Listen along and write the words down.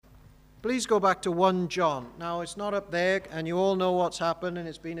Please go back to 1 John. Now, it's not up there, and you all know what's happened, and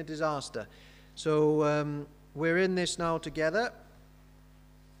it's been a disaster. So we're in this now together.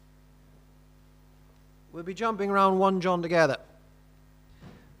 We'll be jumping around 1 John together.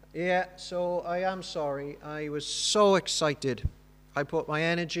 Yeah, so I am sorry. I was so excited. I put my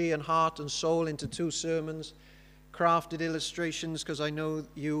energy and heart and soul into 2 sermons, crafted illustrations because I know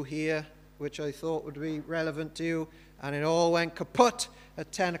you here, which I thought would be relevant to you, and it all went kaput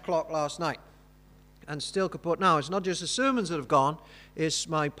at 10 o'clock last night. And still kaput now. It's not just the sermons that have gone, it's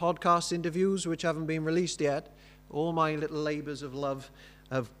my podcast interviews, which haven't been released yet. All my little labors of love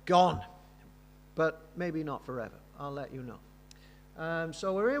have gone. But maybe not forever. I'll let you know.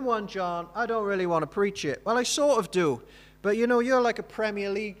 So we're in 1 John. I don't really want to preach it. Well, I sort of do. But you know, you're like a Premier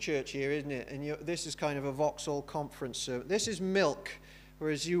League church here, isn't it? And this is kind of a Vauxhall conference service. This is milk,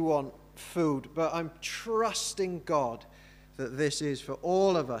 whereas you want food. But I'm trusting God that this is for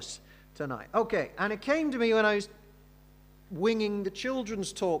all of us tonight. Okay, and it came to me when I was winging the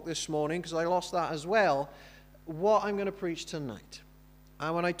children's talk this morning, because I lost that as well, what I'm going to preach tonight.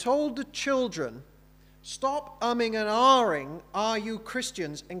 And when I told the children, stop umming and ahhing, are you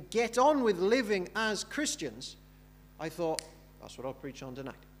Christians, and get on with living as Christians, I thought, that's what I'll preach on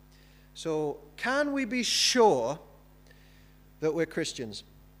tonight. So, can we be sure that we're Christians?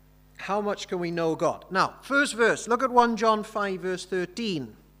 How much can we know God? Now, first verse, look at 1 John 5, verse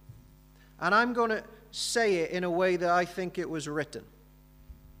 13. And I'm going to say it in a way that I think it was written.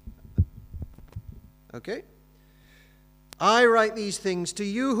 Okay? I write these things to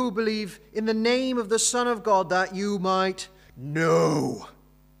you who believe in the name of the Son of God, that you might know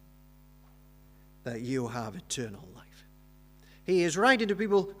that you have eternal life. He is writing to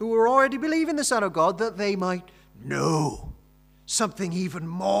people who already believe in the Son of God, that they might know something even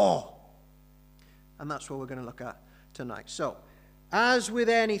more. And that's what we're going to look at tonight. So, as with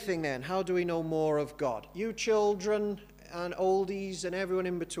anything then, how do we know more of God? You children and oldies and everyone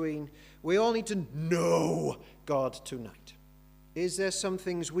in between, we all need to know God tonight. Is there some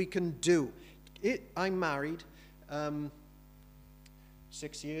things we can do? I'm married,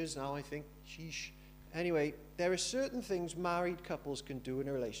 6 years now, I think. Sheesh. Anyway, there are certain things married couples can do in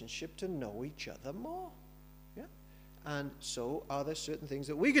a relationship to know each other more. Yeah? And so are there certain things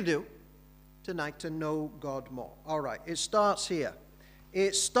that we can do tonight to know God more? All right, it starts here.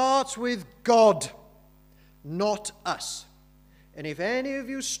 It starts with God, not us. And if any of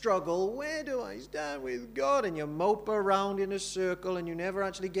you struggle, where do I stand with God? And you mope around in a circle and you never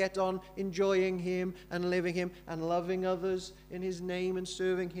actually get on enjoying Him and living Him and loving others in His name and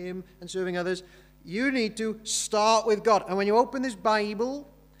serving Him and serving others, you need to start with God. And when you open this Bible,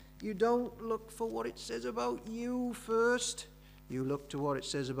 you don't look for what it says about you first. You look to what it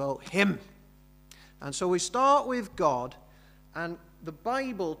says about Him. And so we start with God, and the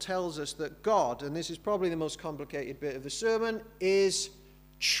Bible tells us that God, and this is probably the most complicated bit of the sermon, is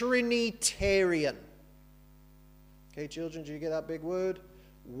Trinitarian. Okay, children, do you get that big word?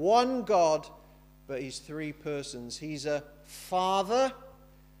 One God, but He's 3 persons. He's a Father,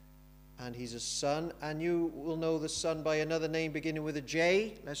 and He's a Son, and you will know the Son by another name beginning with a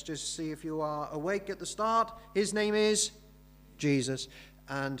J. Let's just see if you are awake at the start. His name is Jesus,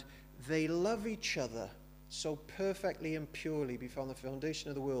 and they love each other so perfectly and purely before the foundation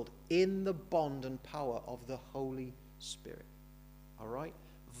of the world in the bond and power of the Holy Spirit. All right?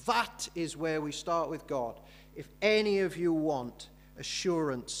 That is where we start with God. If any of you want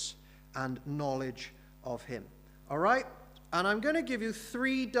assurance and knowledge of Him. All right? And I'm going to give you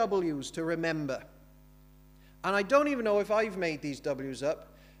 3 W's to remember. And I don't even know if I've made these W's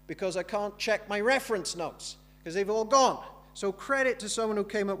up because I can't check my reference notes because they've all gone. So credit to someone who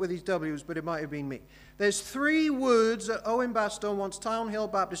came up with these W's, but it might have been me. There's 3 words that Owen Bastone wants Town Hill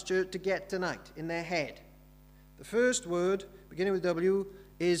Baptist Church to get tonight in their head. The first word, beginning with W,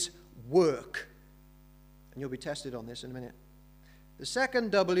 is work. And you'll be tested on this in a minute. The second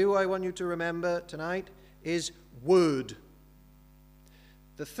W I want you to remember tonight is word.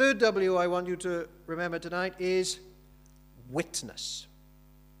 The third W I want you to remember tonight is witness.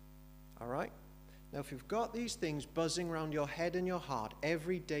 All right? Now, if you've got these things buzzing around your head and your heart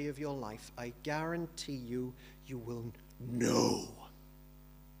every day of your life, I guarantee you, you will know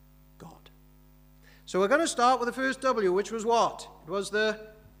God. So we're going to start with the first W, which was what? It was the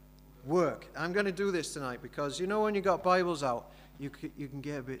work. I'm going to do this tonight because, you know, when you got Bibles out, you can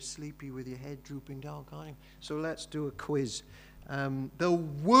get a bit sleepy with your head drooping down, can't you? So let's do a quiz. The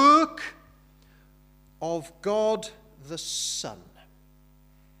work of God the Son.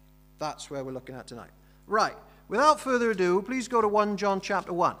 That's where we're looking at tonight. Right. Without further ado, please go to 1 John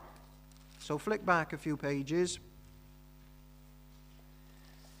chapter 1. So flick back a few pages.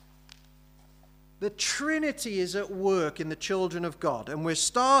 The Trinity is at work in the children of God. And we're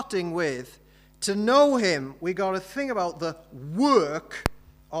starting with, to know him, we got to think about the work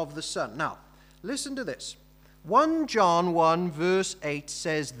of the Son. Now, listen to this. 1 John 1 verse 8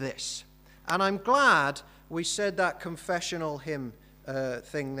 says this. And I'm glad we said that confessional hymn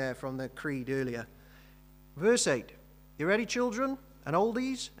thing there from the creed earlier. Verse 8. You ready, children and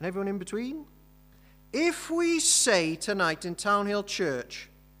oldies and everyone in between? If we say tonight in Town Hill Church,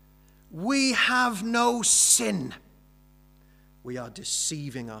 we have no sin, we are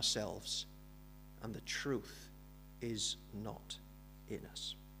deceiving ourselves, and the truth is not in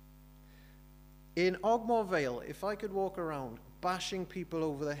us. In Ogmore Vale, if I could walk around bashing people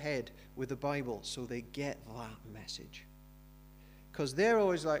over the head with the Bible so they get that message. Because they're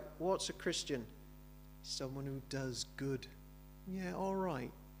always like, what's a Christian? Someone who does good. Yeah, all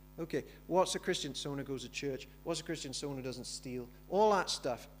right. Okay, what's a Christian? Someone who goes to church. What's a Christian? Someone who doesn't steal. All that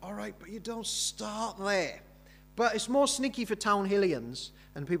stuff. All right, but you don't start there. But it's more sneaky for Town Hillians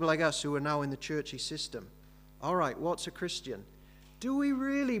and people like us who are now in the churchy system. All right, what's a Christian? Do we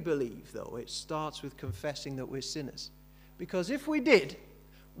really believe, though, it starts with confessing that we're sinners? Because if we did,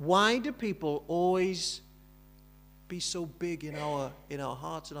 why do people always be so big in our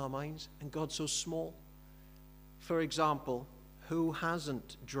hearts and our minds, and God so small? For example, who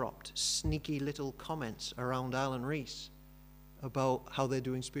hasn't dropped sneaky little comments around Alan Reese about how they're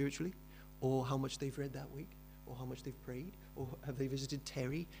doing spiritually, or how much they've read that week, or how much they've prayed, or have they visited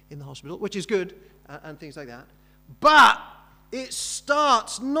Terry in the hospital, which is good, and things like that. But it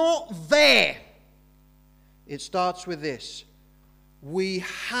starts not there. It starts with this. We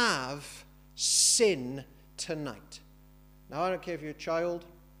have sin tonight. Now, I don't care if you're a child,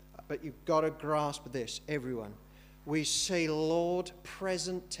 but you've got to grasp this, everyone. We say, Lord,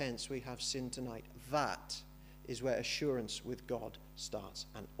 present tense, we have sin tonight. That is where assurance with God starts.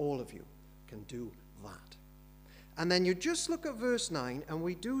 And all of you can do that. And then you just look at verse 9, and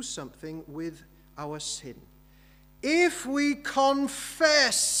we do something with our sin. If we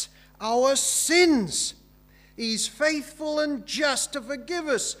confess our sins, he's faithful and just to forgive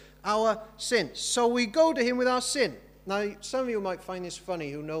us our sins. So we go to him with our sin. Now, some of you might find this funny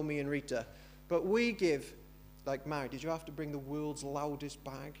who know me and Rita, but we give, like Mary, did you have to bring the world's loudest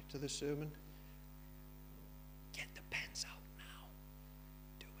bag to the sermon? Get the pens out now.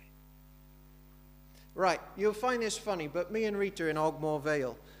 Do it. Right, you'll find this funny, but me and Rita in Ogmore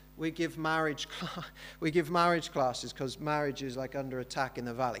Vale, we give marriage classes because marriage is like under attack in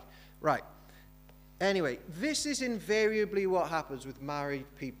the valley. Right. Anyway, this is invariably what happens with married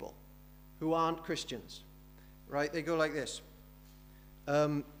people who aren't Christians. Right? They go like this.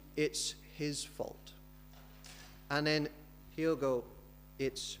 It's his fault. And then he'll go,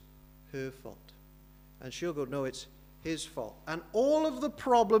 it's her fault. And she'll go, no, it's his fault. And all of the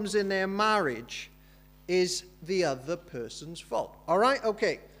problems in their marriage is the other person's fault. All right?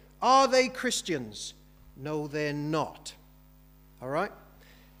 Okay. Are they Christians? No, they're not. All right?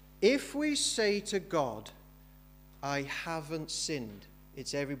 If we say to God, I haven't sinned,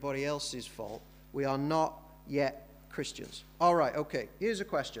 it's everybody else's fault, we are not yet Christians. All right, okay. Here's a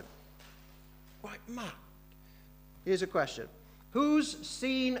question. Right, Matt. Here's a question. Who's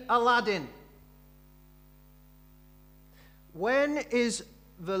seen Aladdin? When is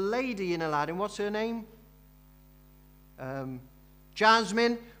the lady in Aladdin, what's her name?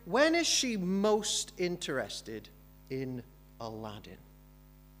 Jasmine. When is she most interested in Aladdin?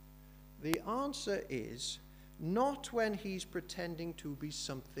 The answer is not when he's pretending to be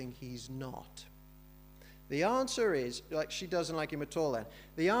something he's not. The answer is, like, she doesn't like him at all then.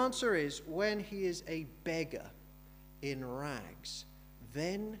 The answer is when he is a beggar in rags.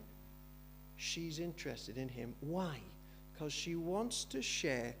 Then she's interested in him. Why? Because she wants to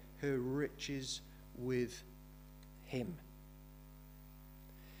share her riches with him.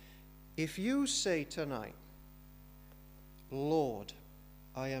 If you say tonight, Lord,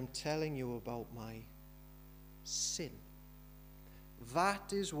 I am telling you about my sin,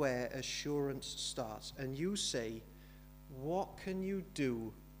 that is where assurance starts. And you say, what can you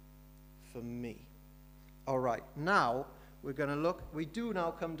do for me? All right, now we're going to look. We do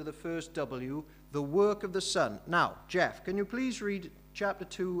now come to the first W, the work of the Son. Now, Jeff, can you please read chapter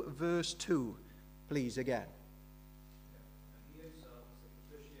 2, verse 2, please, again?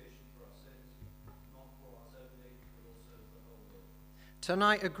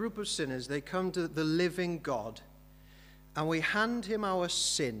 Tonight, a group of sinners, they come to the living God, and we hand him our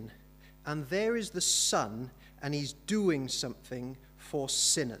sin, and there is the Son, and he's doing something for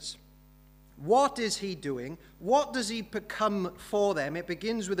sinners. What is he doing? What does he become for them? It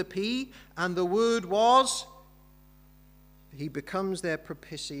begins with a P, and the word was, he becomes their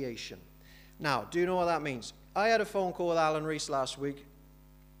propitiation. Now, do you know what that means? I had a phone call with Alan Reese last week.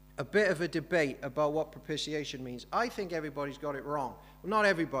 A bit of a debate about what propitiation means. I think everybody's got it wrong. Well, not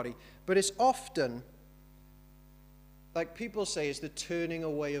everybody, but it's often, like people say, it's the turning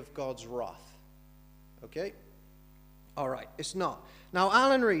away of God's wrath. Okay? All right, it's not. Now,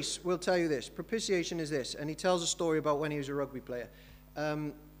 Alan Reese will tell you this. Propitiation is this, and he tells a story about when he was a rugby player.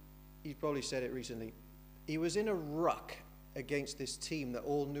 He's probably said it recently. He was in a ruck against this team that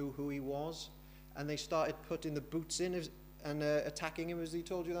all knew who he was, and they started putting the boots in and attacking him. Has he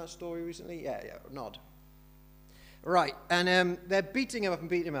told you that story recently? Yeah, nod. Right, and they're beating him up and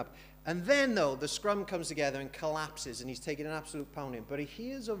beating him up. And then, though, the scrum comes together and collapses, and he's taking an absolute pounding. But he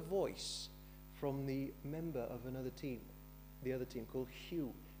hears a voice from the member of another team, the other team, called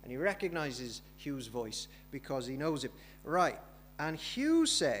Hugh. And he recognizes Hugh's voice because he knows him. Right, and Hugh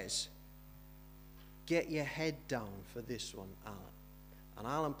says, "Get your head down for this one, Alan." And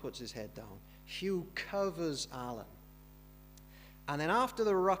Alan puts his head down. Hugh covers Alan. And then after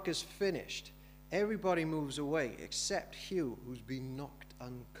the ruck is finished, everybody moves away except Hugh, who's been knocked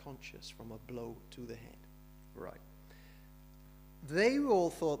unconscious from a blow to the head. Right. They all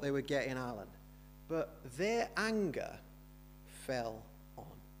thought they were getting Alan, but their anger fell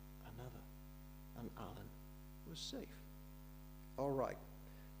on another, and Alan was safe. All right.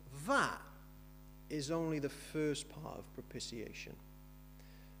 That is only the first part of propitiation.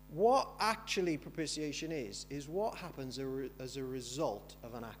 What actually propitiation is what happens as a result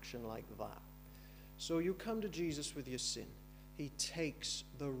of an action like that. So you come to Jesus with your sin. He takes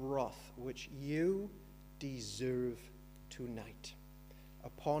the wrath which you deserve tonight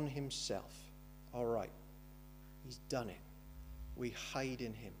upon himself. All right. He's done it. We hide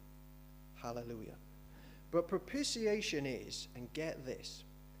in him. Hallelujah. But propitiation is, and get this,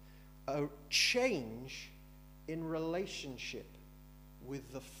 a change in relationship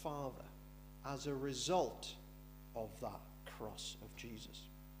with the Father as a result of that cross of Jesus.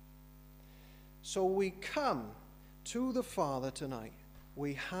 So we come to the Father tonight.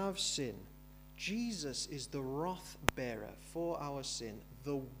 We have sin. Jesus is the wrath bearer for our sin,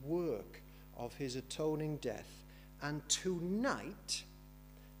 the work of his atoning death. And tonight,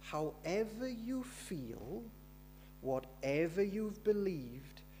 however you feel, whatever you've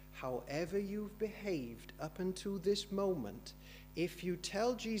believed, however you've behaved up until this moment, if you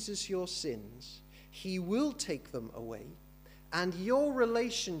tell Jesus your sins, he will take them away, and your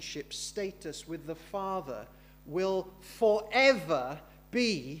relationship status with the Father will forever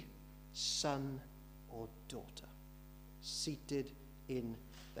be son or daughter, seated in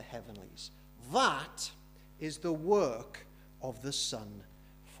the heavenlies. That is the work of the Son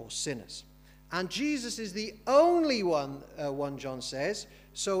for sinners. And Jesus is the only one, 1 John says.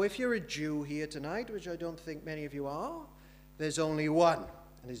 So if you're a Jew here tonight, which I don't think many of you are, there's only one,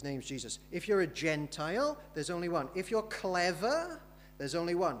 and his name's Jesus. If you're a Gentile, there's only one. If you're clever, there's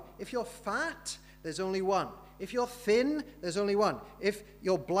only one. If you're fat, there's only one. If you're thin, there's only one. If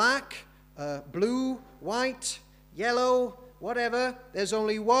you're black, blue, white, yellow, whatever, there's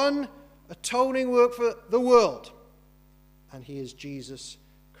only one atoning work for the world, and he is Jesus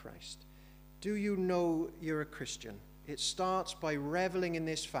Christ. Do you know you're a Christian? It starts by reveling in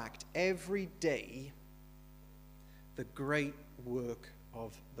this fact every day, the great work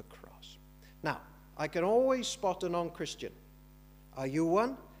of the cross. Now, I can always spot a non-Christian. Are you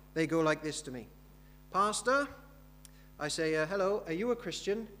one? They go like this to me. Pastor, I say, hello, are you a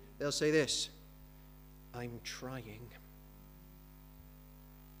Christian? They'll say this, I'm trying.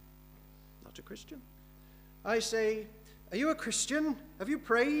 Not a Christian. I say, are you a Christian? Have you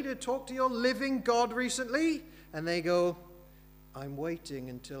prayed or talked to your living God recently? And they go, I'm waiting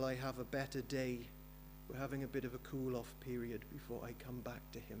until I have a better day. We're having a bit of a cool-off period before I come back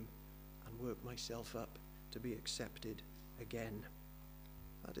to him and work myself up to be accepted again.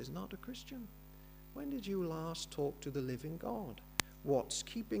 That is not a Christian. When did you last talk to the living God? What's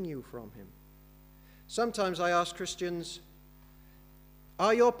keeping you from him? Sometimes I ask Christians,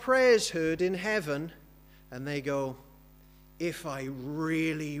 are your prayers heard in heaven? And they go, if I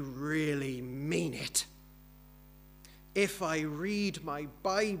really, really mean it. If I read my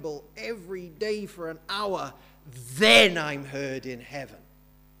Bible every day for an hour, then I'm heard in heaven.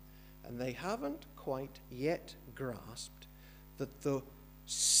 And they haven't quite yet grasped that the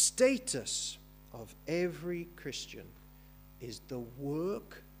status of every Christian is the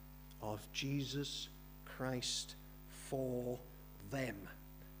work of Jesus Christ for them.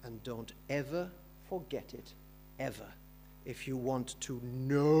 And don't ever forget it, ever. If you want to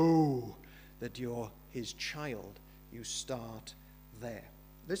know that you're his child, you start there.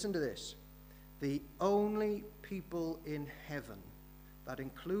 Listen to this. The only people in heaven That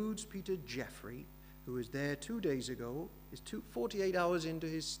includes Peter Jeffrey, who was there 2 days ago, is 48 hours into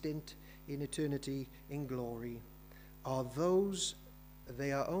his stint in eternity in glory,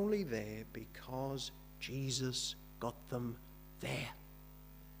 they are only there because Jesus got them there.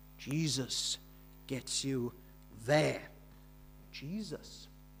 Jesus gets you there. Jesus,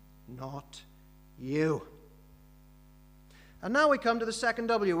 not you. And now we come to the second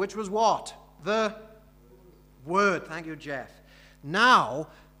W, which was what? The Word. Thank you, Jeff. Now,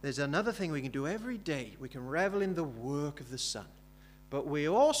 there's another thing we can do every day. We can revel in the work of the Son. But we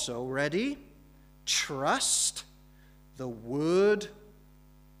also, ready, trust the Word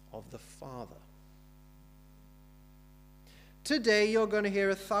of the Father. Today, you're going to hear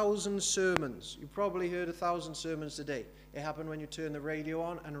 1,000 sermons. You probably heard 1,000 sermons today. It happened when you turned the radio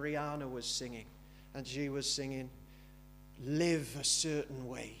on and Rihanna was singing. And she was singing, live a certain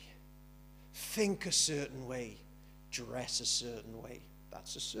way, think a certain way, dress a certain way.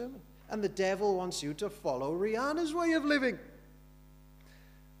 That's a sermon. And the devil wants you to follow Rihanna's way of living.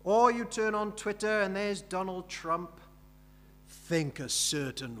 Or you turn on Twitter and there's Donald Trump. Think a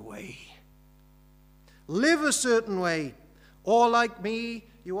certain way. Live a certain way. Or like me,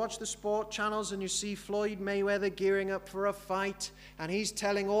 you watch the sport channels and you see Floyd Mayweather gearing up for a fight, and he's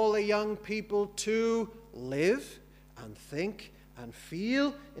telling all the young people to live and think and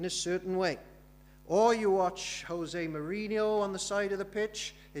feel in a certain way. Or you watch Jose Mourinho on the side of the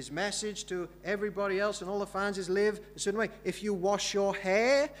pitch. His message to everybody else and all the fans is live a certain way. If you wash your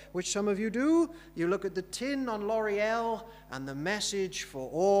hair, which some of you do, you look at the tin on L'Oreal, and the message for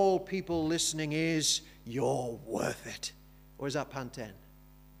all people listening is, you're worth it. Or is that Pantene?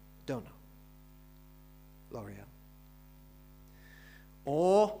 Don't know. L'Oreal.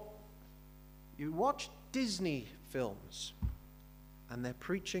 Or you watch Disney films, and they're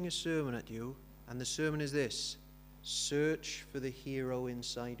preaching a sermon at you, and the sermon is this: search for the hero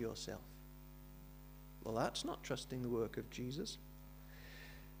inside yourself. Well, that's not trusting the work of Jesus.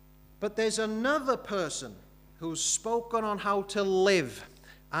 But there's another person who's spoken on how to live,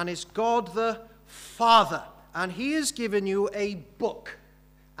 and it's God the Father. And he has given you a book,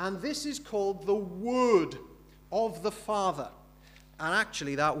 and this is called the Word of the Father. And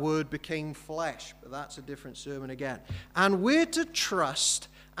actually that word became flesh, but that's a different sermon again. And we're to trust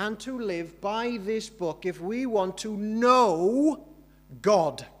and to live by this book if we want to know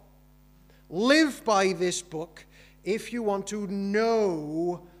God. Live by this book if you want to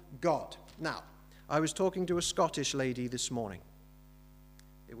know God. Now, I was talking to a Scottish lady this morning.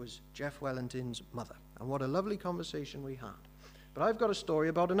 It was Jeff Wellington's mother. And what a lovely conversation we had. But I've got a story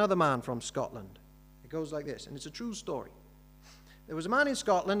about another man from Scotland. It goes like this, and it's a true story. There was a man in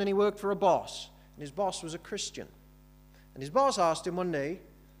Scotland, and he worked for a boss. And his boss was a Christian. And his boss asked him one day,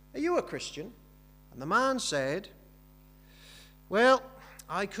 are you a Christian? And the man said, well,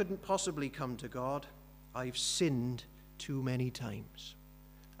 I couldn't possibly come to God. I've sinned too many times.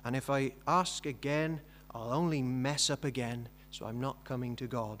 And if I ask again, I'll only mess up again, so I'm not coming to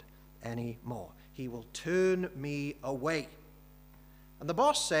God anymore. He will turn me away. And the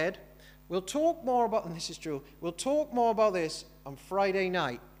boss said, we'll talk more about, and this is true, we'll talk more about this on Friday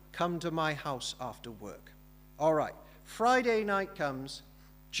night. Come to my house after work. All right. Friday night comes.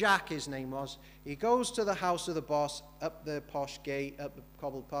 Jack, his name was. He goes to the house of the boss, up the posh gate, up the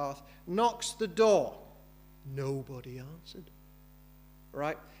cobbled path, knocks the door. Nobody answered.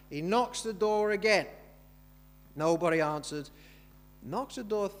 Right? He knocks the door again. Nobody answered. Knocks the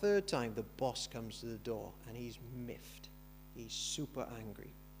door a third time. The boss comes to the door, and he's miffed. He's super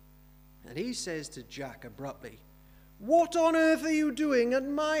angry. And he says to Jack abruptly, what on earth are you doing at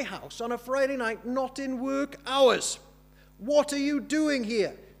my house on a Friday night, not in work hours? What are you doing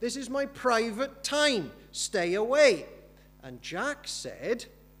here? This is my private time. Stay away. And Jack said,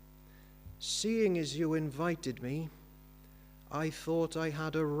 seeing as you invited me, I thought I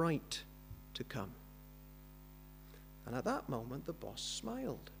had a right to come. And at that moment, the boss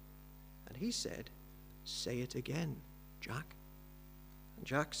smiled. And he said, say it again, Jack. And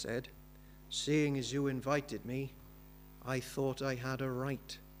Jack said, seeing as you invited me, I thought I had a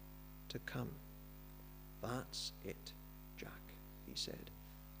right to come. That's it, Jack, he said.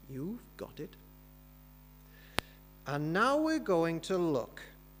 You've got it. And now we're going to look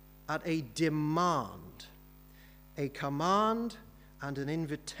at a demand, a command and an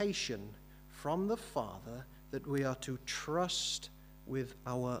invitation from the Father that we are to trust with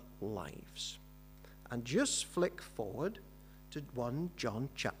our lives. And just flick forward to 1 John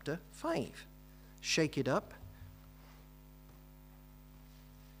chapter 5. Shake it up.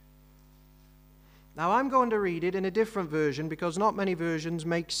 Now I'm going to read it in a different version because not many versions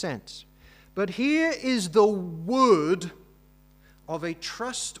make sense. But here is the word of a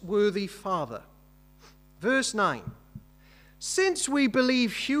trustworthy father. Verse 9. Since we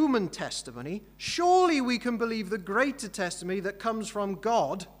believe human testimony, surely we can believe the greater testimony that comes from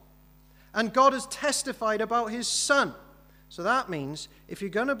God, and God has testified about his Son. So that means if you're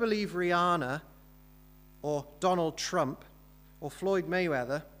going to believe Rihanna or Donald Trump or Floyd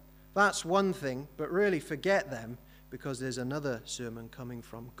Mayweather, that's one thing, but really forget them, because there's another sermon coming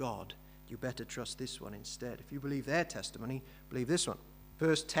from God. You better trust this one instead. If you believe their testimony, believe this one.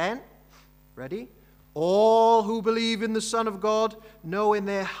 Verse 10, ready? All who believe in the Son of God know in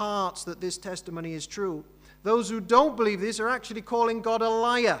their hearts that this testimony is true. Those who don't believe this are actually calling God a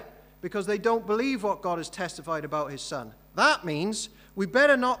liar, because they don't believe what God has testified about his Son. That means we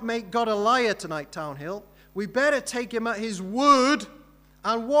better not make God a liar tonight, Townhill. We better take him at his word.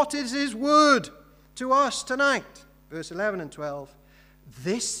 And what is his word to us tonight? Verse 11 and 12.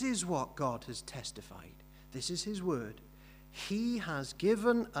 This is what God has testified. This is his word. He has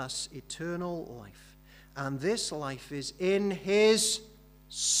given us eternal life, and this life is in his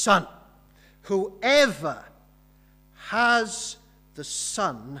Son. Whoever has the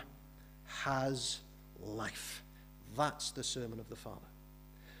Son has life. That's the sermon of the Father.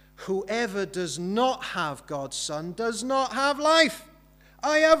 Whoever does not have God's Son does not have life.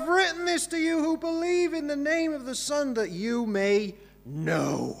 I have written this to you who believe in the name of the Son, that you may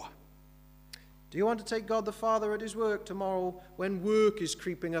know. Do you want to take God the Father at his work tomorrow when work is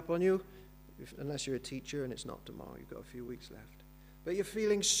creeping up on you? Unless you're a teacher and it's not tomorrow, you've got a few weeks left. But you're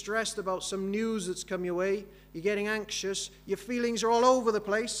feeling stressed about some news that's come your way. You're getting anxious. Your feelings are all over the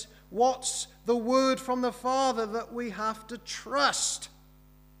place. What's the word from the Father that we have to trust?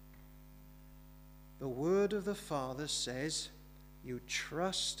 The word of the Father says you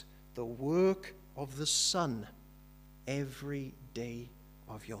trust the work of the Son every day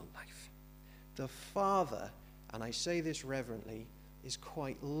of your life. The Father, and I say this reverently, is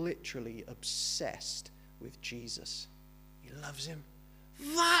quite literally obsessed with Jesus. He loves him.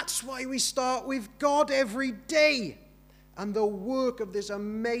 That's why we start with God every day and the work of this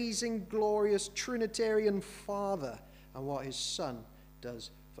amazing, glorious Trinitarian Father and what his Son does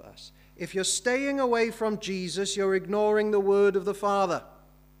for us. If you're staying away from Jesus, you're ignoring the word of the Father.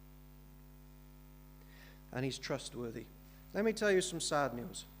 And he's trustworthy. Let me tell you some sad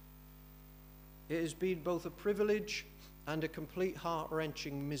news. It has been both a privilege and a complete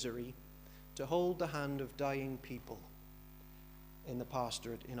heart-wrenching misery to hold the hand of dying people in the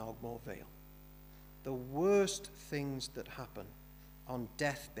pastorate in Ogmore Vale. The worst things that happen on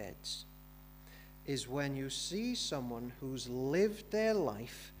deathbeds is when you see someone who's lived their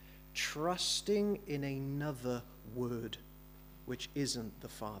life trusting in another word, which isn't the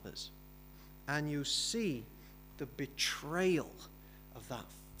Father's. And you see the betrayal of that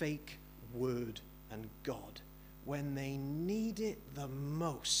fake word and God when they need it the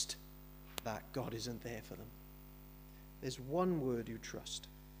most, that God isn't there for them. There's one word you trust,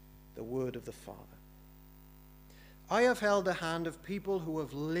 the word of the Father. I have held the hand of people who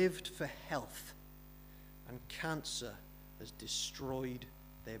have lived for health, and cancer has destroyed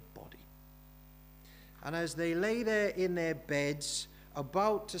their body. And as they lay there in their beds,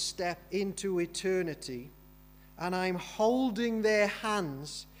 about to step into eternity, and I'm holding their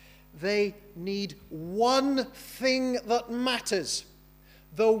hands, they need one thing that matters: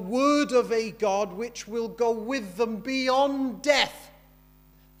 the word of a God which will go with them beyond death,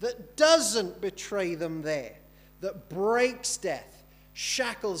 that doesn't betray them there, that breaks death,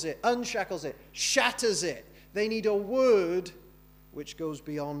 shackles it, unshackles it, shatters it. They need a word which goes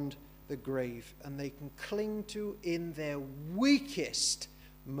beyond the grave, and they can cling to in their weakest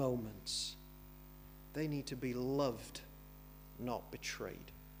moments. They need to be loved, not betrayed.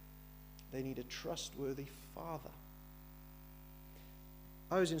 They need a trustworthy Father.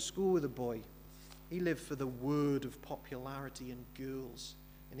 I was in school with a boy. He lived for the word of popularity and girls.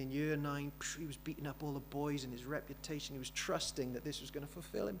 And in year 9, he was beating up all the boys, and his reputation, he was trusting that this was going to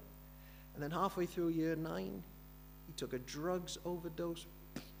fulfill him. And then halfway through year 9, he took a drugs overdose.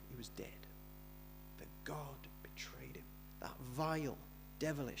 He was dead. That God betrayed him. That vile,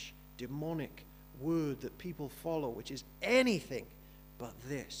 devilish, demonic word that people follow, which is anything but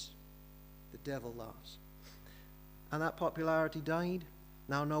this. The devil laughs. And that popularity died.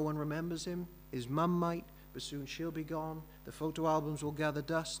 Now no one remembers him. His mum might, but soon she'll be gone. The photo albums will gather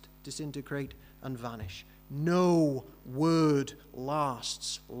dust, disintegrate, and vanish. No word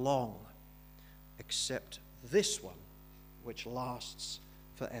lasts long, except this one, which lasts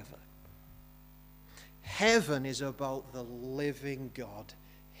forever. Heaven is about the living God,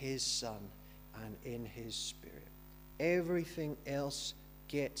 his Son, and in his Spirit. Everything else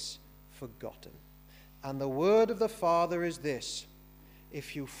gets forgotten. And the word of the Father is this: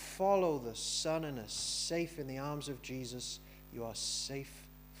 if you follow the Son and are safe in the arms of Jesus, you are safe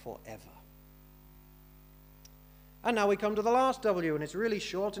forever. And now we come to the last W, and it's really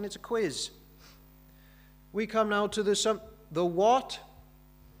short, and it's a quiz. We come now to the what?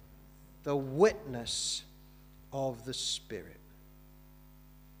 The witness of the Spirit.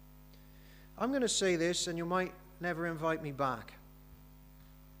 I'm going to say this, and you might never invite me back.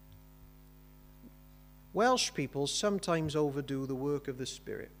 Welsh people sometimes overdo the work of the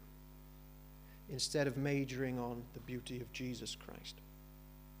Spirit instead of majoring on the beauty of Jesus Christ.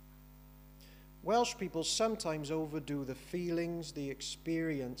 Welsh people sometimes overdo the feelings, the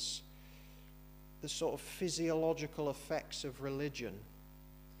experience, the sort of physiological effects of religion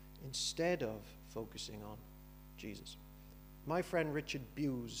instead of focusing on Jesus. My friend Richard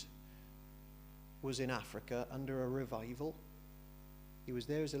Bewes was in Africa under a revival. He was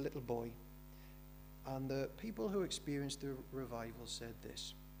there as a little boy. And the people who experienced the revival said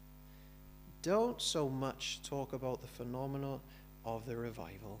this: don't so much talk about the phenomena of the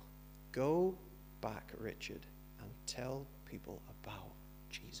revival. Go back, Richard, and tell people about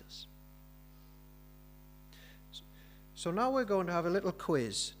Jesus. So now we're going to have a little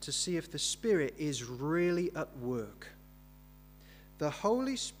quiz to see if the Spirit is really at work. The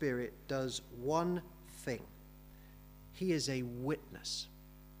Holy Spirit does one thing. He is a witness,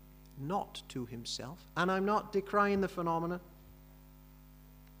 not to himself. And I'm not decrying the phenomena.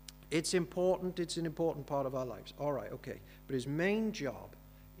 It's important. It's an important part of our lives. All right, okay. But his main job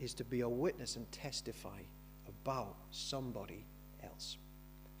is to be a witness and testify about somebody else.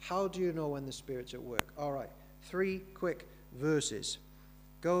 How do you know when the Spirit's at work? All right, 3 quick verses.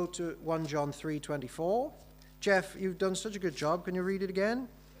 Go to 1 John 3:24. Jeff, you've done such a good job. Can you read it again?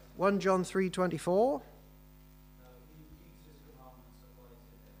 1 John 3:24.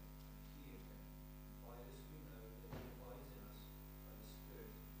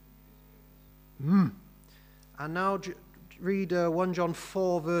 And now read 1 John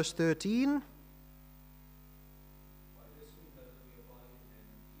 4, verse 13. By this we know that we abide in him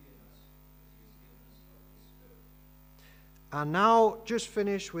and he in us, that he has given us of his Spirit. And now just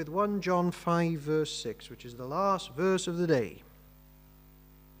finish with 1 John 5, verse 6, which is the last verse of the day.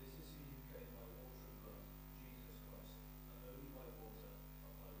 This is he who came by water and blood, Jesus Christ, not only by water,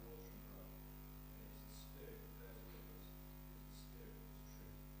 but by water and blood. And it is the Spirit who bears witness, because the Spirit is true.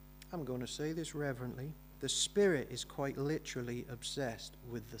 I'm going to say this reverently. The Spirit is quite literally obsessed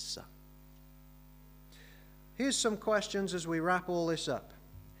with the Son. Here's some questions as we wrap all this up.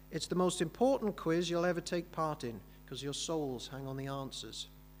 It's the most important quiz you'll ever take part in, because your souls hang on the answers.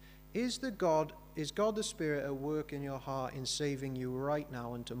 Is God the Spirit at work in your heart in saving you right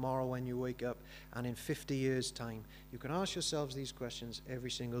now and tomorrow when you wake up and in 50 years' time? You can ask yourselves these questions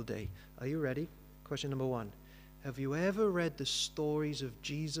every single day. Are you ready? Question number 1. Have you ever read the stories of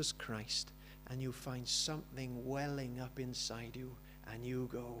Jesus Christ and you find something welling up inside you and you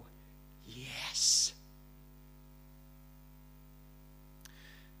go, yes?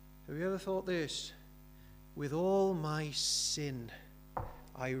 Have you ever thought this? With all my sin,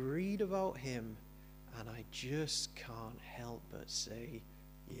 I read about him and I just can't help but say,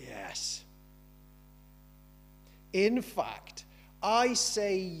 yes. In fact, I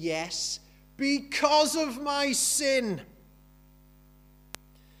say yes because of my sin.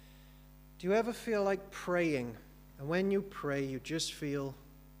 Do you ever feel like praying? And when you pray, you just feel,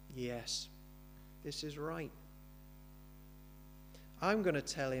 yes, this is right. I'm going to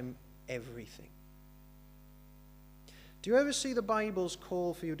tell him everything. Do you ever see the Bible's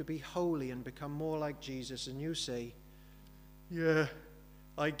call for you to be holy and become more like Jesus, and you say, yeah,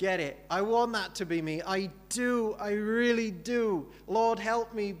 I get it. I want that to be me. I do. I really do. Lord,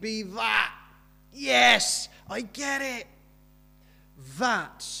 help me be that. Yes, I get it.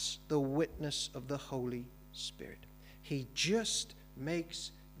 That's the witness of the Holy Spirit. He just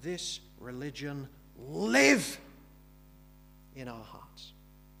makes this religion live in our hearts.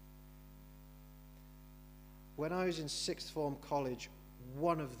 When I was in 6th form college,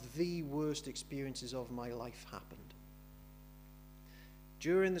 one of the worst experiences of my life happened.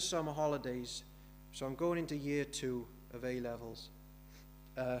 During the summer holidays, so I'm going into year 2 of A-levels.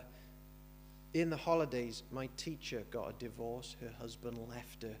 In the holidays, my teacher got a divorce. Her husband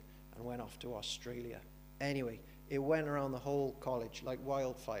left her and went off to Australia. Anyway, it went around the whole college like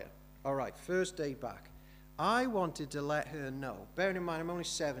wildfire. All right, first day back. I wanted to let her know, bearing in mind I'm only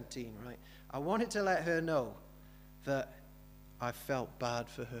 17, right? I wanted to let her know that I felt bad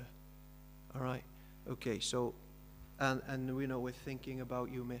for her. All right? Okay, so, and we know we're thinking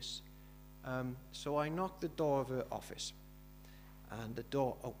about you, miss. So I knocked the door of her office, and the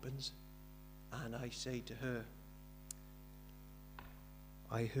door opens, and I say to her,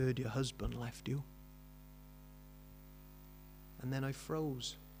 I heard your husband left you. And then I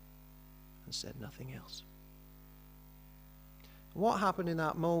froze and said nothing else. What happened in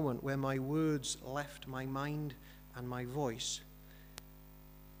that moment where my words left my mind and my voice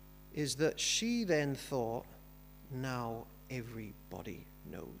is that she then thought, now everybody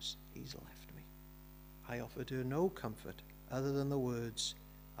knows he's left me. I offered her no comfort other than the words,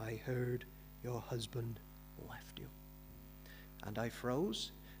 I heard your husband left you. And I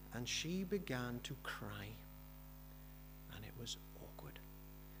froze, and she began to cry. And it was awkward.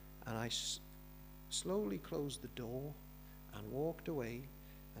 And I slowly closed the door and walked away.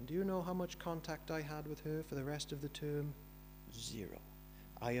 And do you know how much contact I had with her for the rest of the term? 0.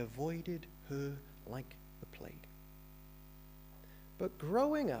 I avoided her like the plague. But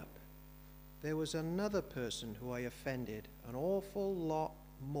growing up, there was another person who I offended an awful lot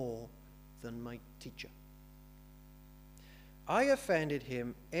more than my teacher. I offended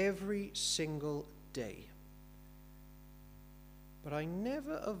him every single day. But I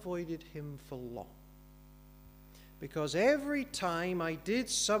never avoided him for long. Because every time I did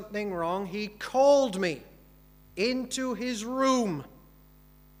something wrong, he called me into his room.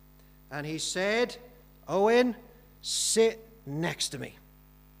 And he said, Owen, sit next to me.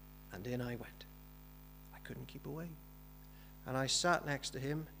 And in I went. I couldn't keep away. And I sat next to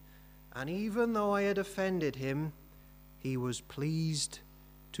him. And even though I had offended him, he was pleased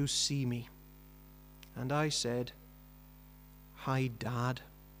to see me. And I said, Hi, Dad.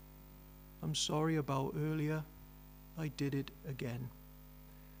 I'm sorry about earlier. I did it again.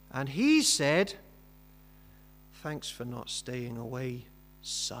 And he said, Thanks for not staying away,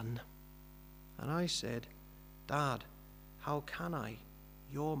 son. And I said, Dad, how can I?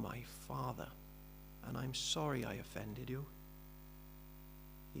 You're my father, and I'm sorry I offended you.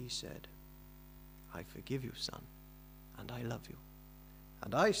 He said, I forgive you, son, and I love you.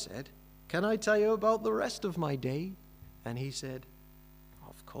 And I said, Can I tell you about the rest of my day? And he said,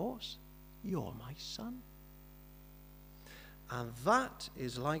 Of course, you're my son. And that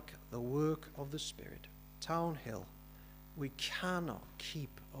is like the work of the Spirit. Town Hill, we cannot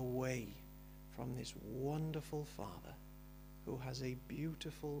keep away from this wonderful Father who has a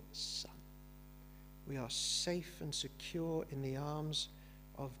beautiful Son. We are safe and secure in the arms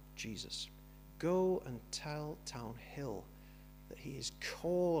of Jesus. Go and tell Town Hill that he is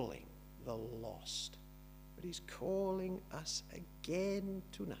calling the lost. But he's calling us again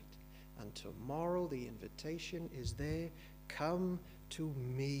tonight. And tomorrow the invitation is there. Come to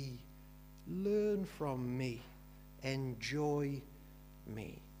me. Learn from me. Enjoy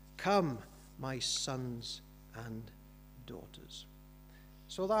me. Come, my sons and daughters.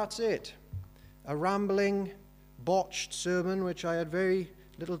 So that's it. A rambling, botched sermon which I had very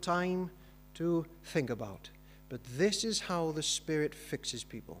little time to think about. But this is how the Spirit fixes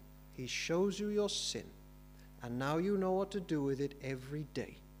people. He shows you your sin, and now you know what to do with it every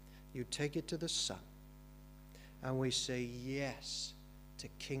day. You take it to the Son, and we say yes to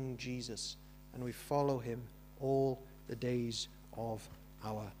King Jesus, and we follow him all the days of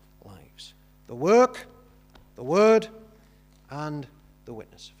our lives. The work, the word, and the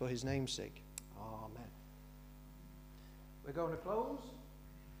witness, for his name's sake. Amen. We're going to close.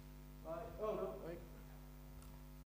 Oh, no, wait.